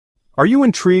Are you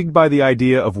intrigued by the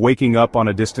idea of waking up on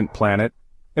a distant planet?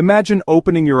 Imagine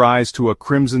opening your eyes to a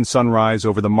crimson sunrise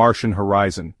over the Martian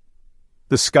horizon.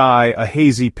 The sky, a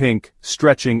hazy pink,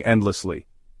 stretching endlessly.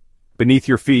 Beneath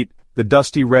your feet, the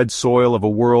dusty red soil of a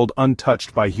world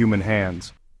untouched by human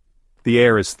hands. The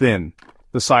air is thin,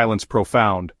 the silence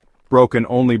profound, broken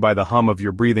only by the hum of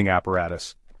your breathing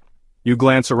apparatus. You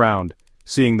glance around,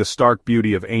 seeing the stark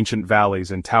beauty of ancient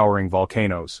valleys and towering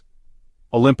volcanoes.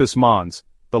 Olympus Mons,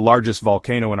 the largest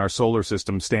volcano in our solar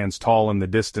system, stands tall in the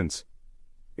distance.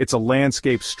 It's a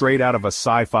landscape straight out of a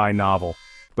sci-fi novel,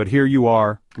 but here you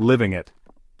are, living it.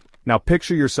 Now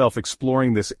picture yourself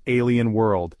exploring this alien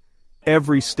world,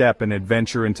 every step an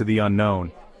adventure into the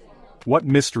unknown. What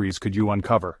mysteries could you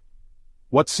uncover?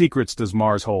 What secrets does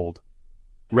Mars hold?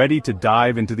 Ready to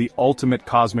dive into the ultimate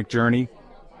cosmic journey?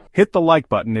 Hit the like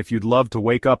button if you'd love to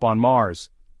wake up on Mars.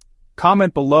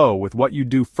 Comment below with what you'd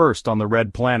do first on the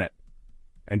red planet.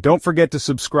 And don't forget to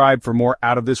subscribe for more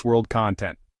out-of-this-world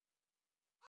content.